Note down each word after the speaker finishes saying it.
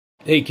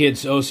Hey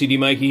kids, OCD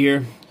Mikey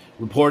here,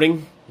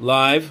 reporting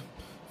live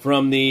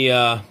from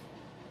the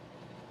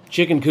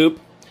chicken coop.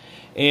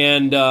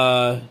 And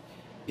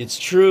it's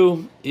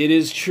true, it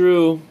is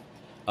true,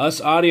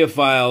 us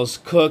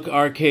audiophiles cook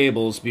our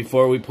cables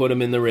before we put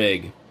them in the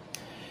rig.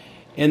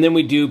 And then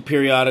we do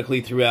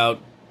periodically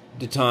throughout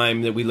the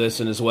time that we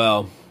listen as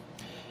well.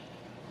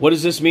 What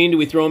does this mean? Do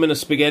we throw them in a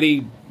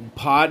spaghetti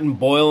pot and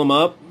boil them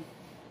up?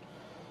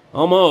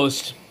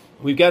 Almost.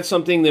 We've got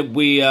something that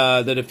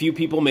that a few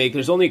people make.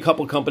 There's only a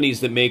couple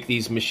companies that make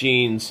these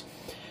machines,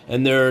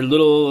 and they're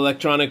little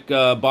electronic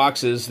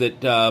boxes that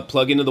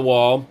plug into the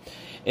wall,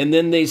 and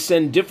then they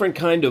send different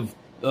kind of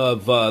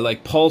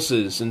like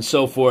pulses and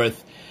so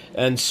forth,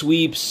 and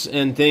sweeps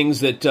and things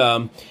that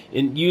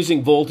in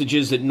using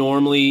voltages that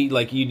normally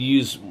like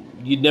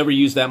you'd never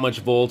use that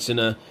much volts in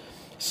a,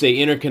 say,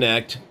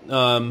 interconnect.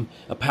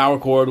 A power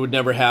cord would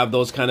never have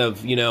those kind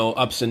of,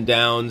 ups and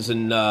downs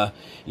and,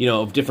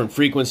 of different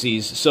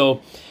frequencies.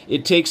 So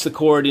it takes the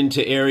cord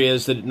into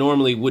areas that it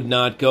normally would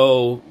not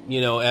go,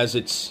 as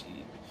it's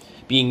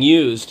being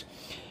used.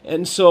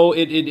 And so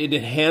it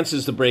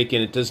enhances the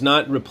break-in. It does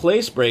not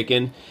replace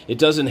break-in. It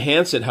does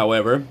enhance it,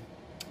 however.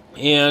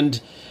 And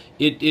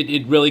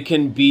it really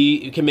can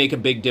make a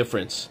big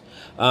difference.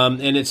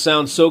 And it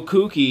sounds so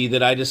kooky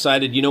that I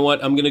decided, you know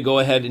what, I'm going to go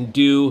ahead and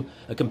do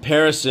a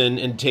comparison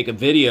and take a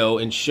video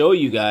and show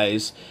you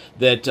guys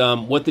that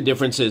what the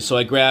difference is. So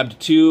I grabbed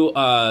two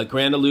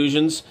Grand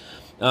Illusions,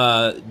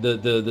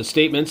 the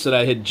statements that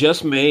I had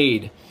just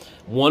made.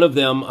 One of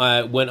them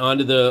I went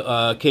onto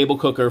the cable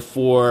cooker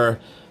for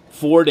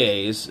 4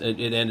 days.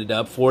 It ended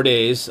up 4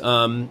 days,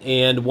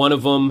 and one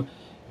of them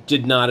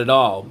did not at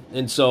all.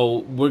 And so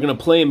we're going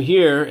to play them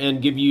here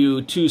and give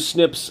you two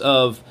snips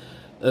of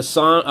a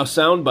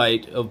sound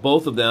bite of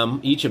both of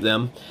them, each of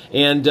them,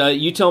 and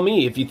you tell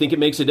me if you think it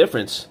makes a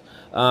difference.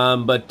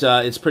 But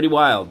it's pretty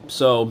wild.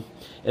 So,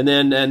 and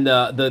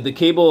the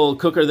cable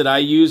cooker that I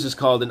use is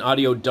called an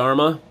Audio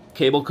Dharma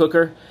cable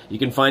cooker. You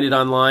can find it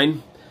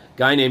online.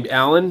 Guy named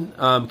Alan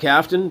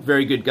Cafton,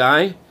 very good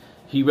guy.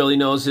 He really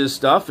knows his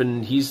stuff,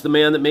 and he's the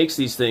man that makes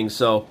these things.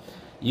 So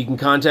you can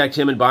contact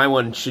him and buy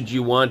one should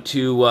you want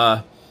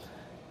to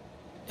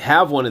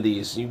have one of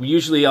these.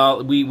 Usually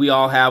we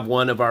all have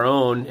one of our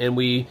own, and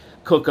we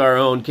cook our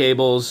own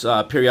cables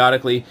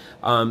periodically.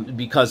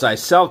 Because I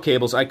sell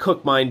cables, I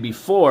cook mine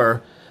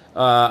before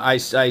I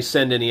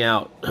send any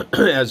out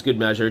as good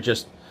measure.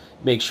 Just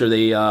make sure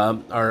they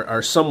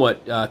are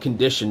somewhat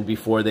conditioned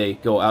before they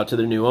go out to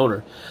their new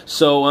owner.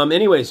 So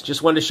anyways,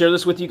 just wanted to share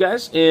this with you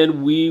guys,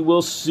 and we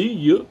will see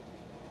you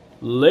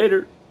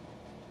later.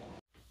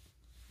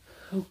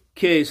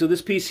 Okay, so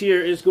this piece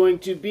here is going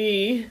to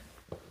be,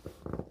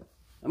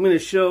 we're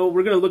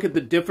going to look at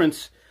the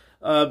difference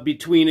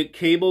between a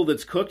cable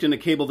that's cooked and a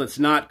cable that's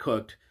not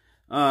cooked.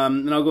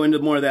 And I'll go into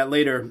more of that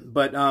later.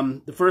 But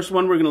the first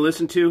one we're going to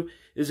listen to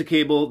is a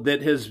cable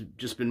that has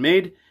just been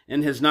made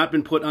and has not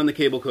been put on the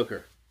cable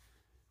cooker.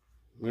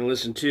 We're going to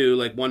listen to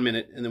like 1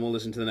 minute, and then we'll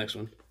listen to the next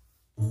one.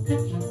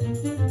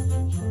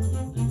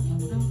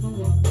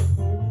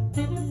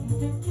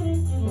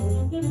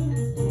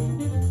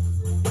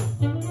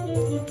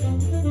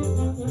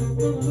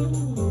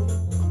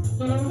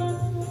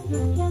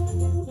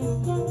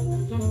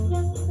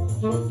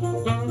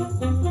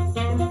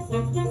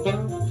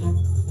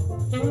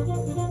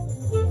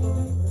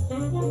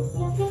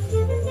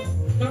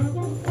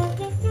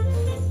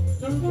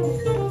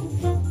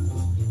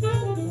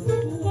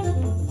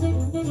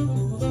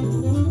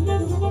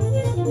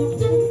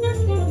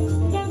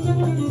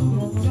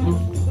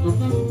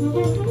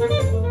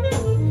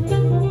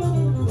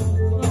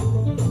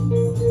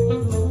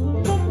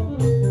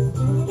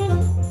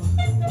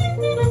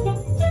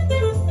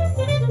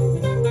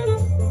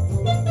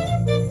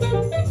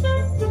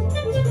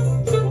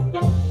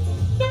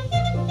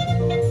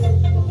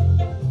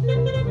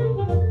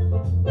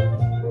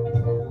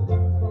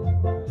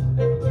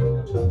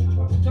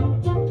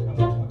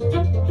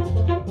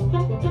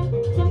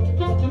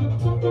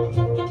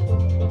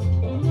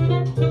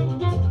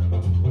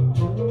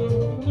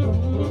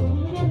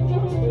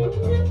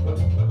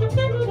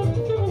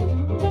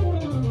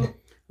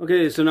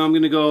 Okay, so now I'm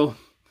going to go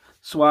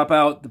swap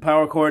out the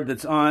power cord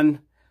that's on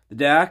the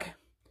DAC.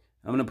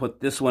 I'm going to put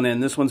this one in.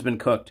 This one's been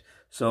cooked.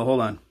 So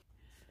hold on.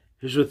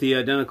 Here's with the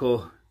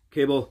identical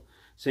cable,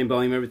 same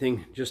volume,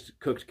 everything, just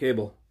cooked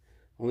cable.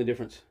 Only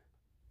difference.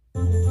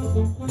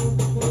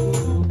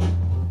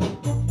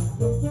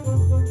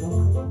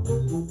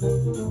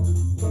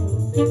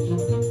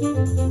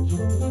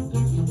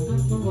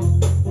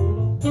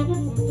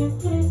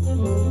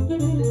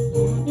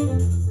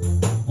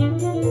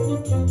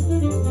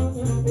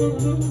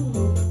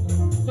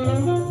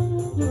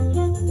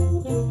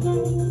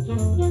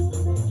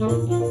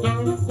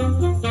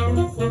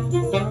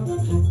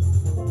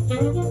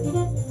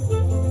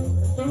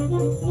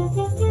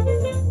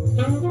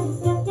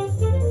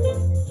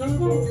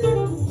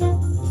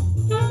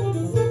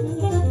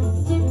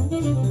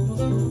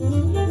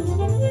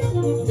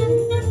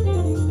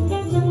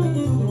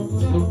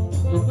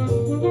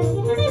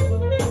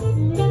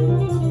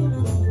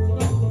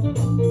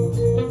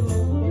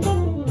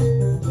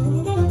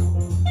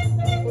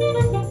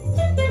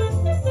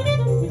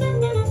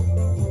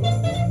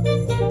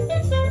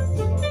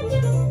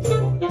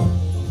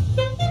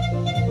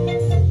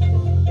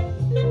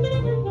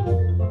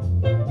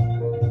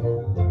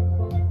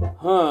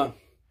 Huh.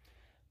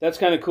 That's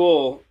kind of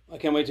cool. I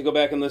can't wait to go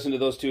back and listen to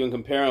those two and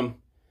compare them.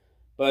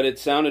 But it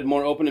sounded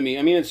more open to me.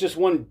 I mean, it's just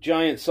one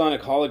giant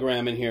sonic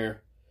hologram in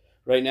here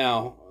right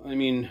now. I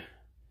mean,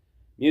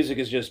 music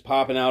is just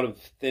popping out of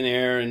thin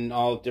air in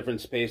all different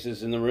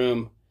spaces in the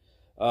room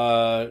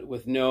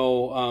with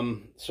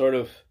no sort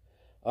of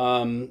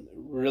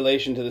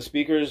relation to the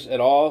speakers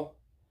at all.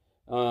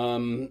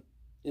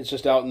 It's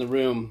just out in the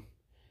room,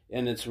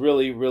 and it's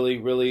really, really,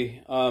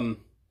 really.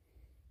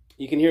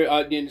 You can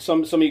hear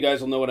some of you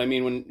guys will know what I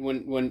mean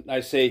when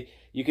I say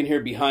you can hear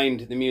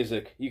behind the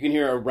music. You can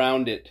hear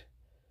around it.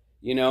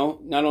 You know,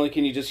 not only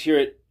can you just hear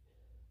it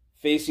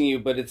facing you,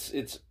 but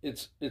it's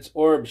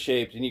orb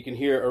shaped, and you can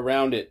hear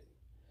around it.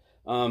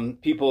 Some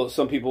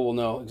people will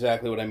know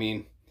exactly what I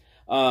mean.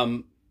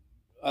 I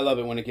love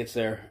it when it gets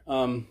there.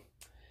 So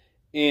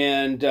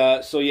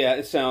yeah,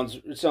 it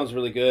sounds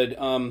really good.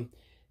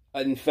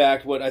 In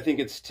fact, what I think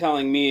it's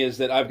telling me is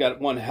that I've got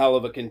one hell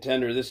of a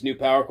contender. This new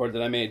power cord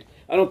that I made.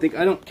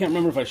 Can't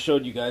remember if I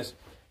showed you guys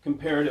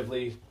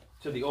comparatively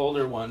to the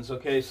older ones.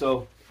 Okay,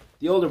 so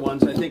the older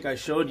ones I think I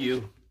showed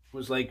you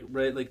was like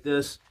right like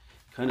this.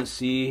 Kind of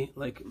see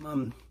like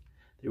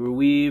they were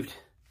weaved.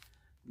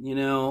 You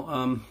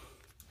know,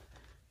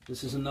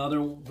 this is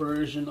another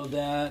version of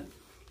that.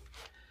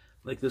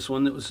 Like this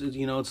one that was,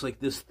 you know, it's like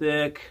this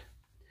thick.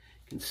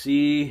 You can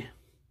see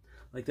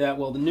like that.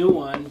 Well, the new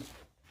one,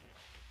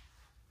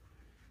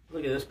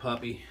 look at this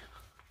puppy.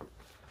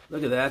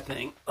 Look at that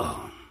thing.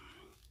 Oh,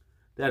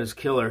 that is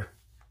killer.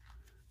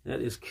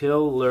 That is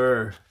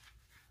killer.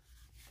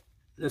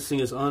 This thing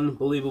is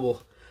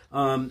unbelievable.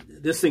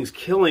 This thing's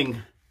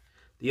killing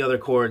the other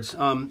cords.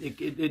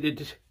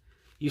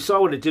 You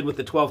saw what it did with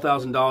the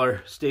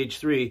 $12,000 stage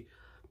 3.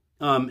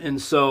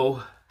 And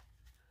so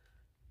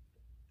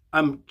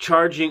I'm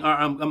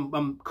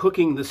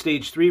cooking the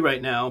stage 3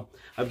 right now.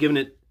 I've given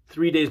it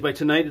 3 days. By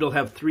tonight, it'll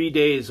have 3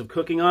 days of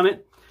cooking on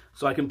it.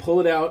 So I can pull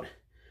it out,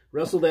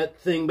 wrestle that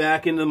thing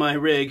back into my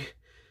rig,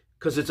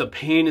 because it's a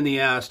pain in the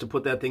ass to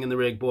put that thing in the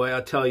rig. Boy,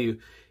 I'll tell you,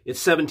 it's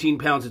 17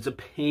 pounds. It's a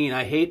pain.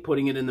 I hate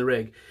putting it in the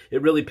rig.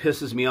 It really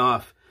pisses me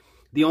off.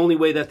 The only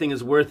way that thing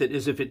is worth it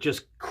is if it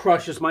just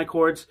crushes my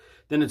cords.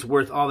 Then it's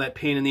worth all that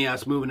pain in the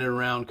ass moving it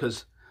around,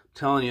 because I'm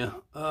telling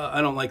you,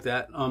 I don't like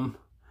that. And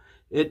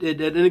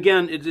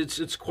again,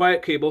 it's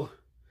quiet cable,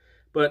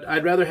 but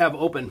I'd rather have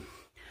open.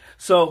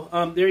 So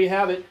there you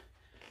have it.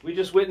 We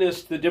just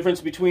witnessed the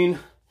difference between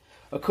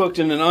a cooked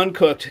and an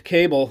uncooked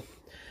cable.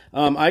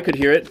 I could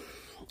hear it.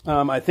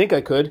 I think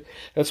I could.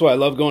 That's why I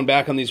love going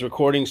back on these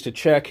recordings to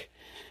check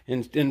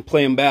and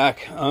play them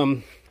back.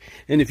 And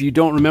if you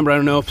don't remember, I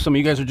don't know if some of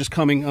you guys are just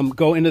coming,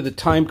 go into the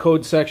time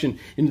code section,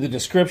 into the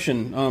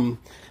description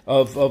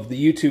of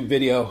the YouTube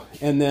video,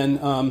 and then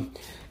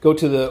go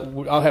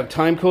to I'll have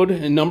time code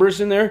and numbers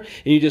in there,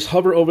 and you just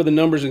hover over the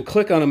numbers and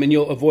click on them, and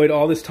you'll avoid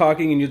all this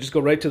talking, and you'll just go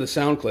right to the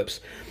sound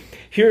clips.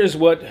 Here is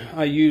what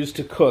I use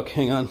to cook.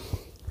 Hang on.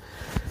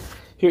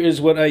 Here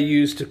is what I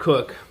use to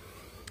cook.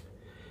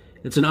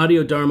 It's an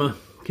Audio Dharma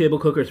cable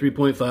cooker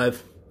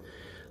 3.5.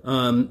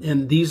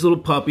 And these little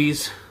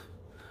puppies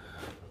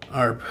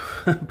are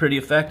pretty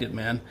effective,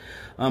 man.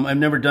 I've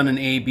never done an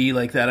A/B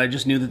like that. I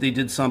just knew that they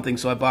did something,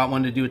 so I bought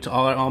one to do it to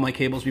all my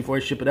cables before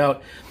I ship it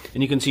out.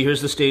 And you can see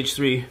here's the stage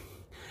 3.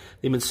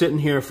 They've been sitting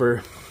here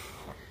for,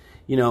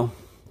 you know,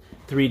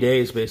 3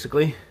 days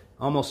basically,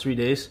 almost 3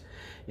 days,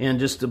 and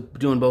just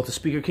doing both the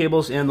speaker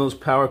cables and those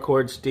power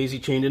cords daisy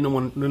chained into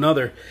one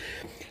another.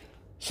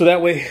 So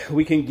that way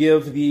we can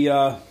give the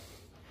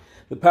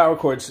power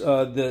cords,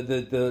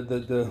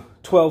 the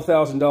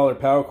 $12,000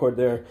 power cord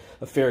there,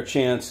 a fair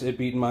chance at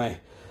beating my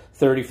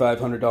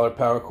 $3,500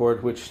 power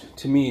cord, which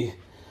to me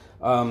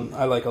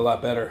I like a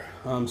lot better.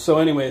 So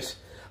anyways,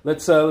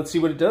 let's see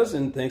what it does,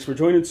 and thanks for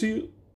joining. See you.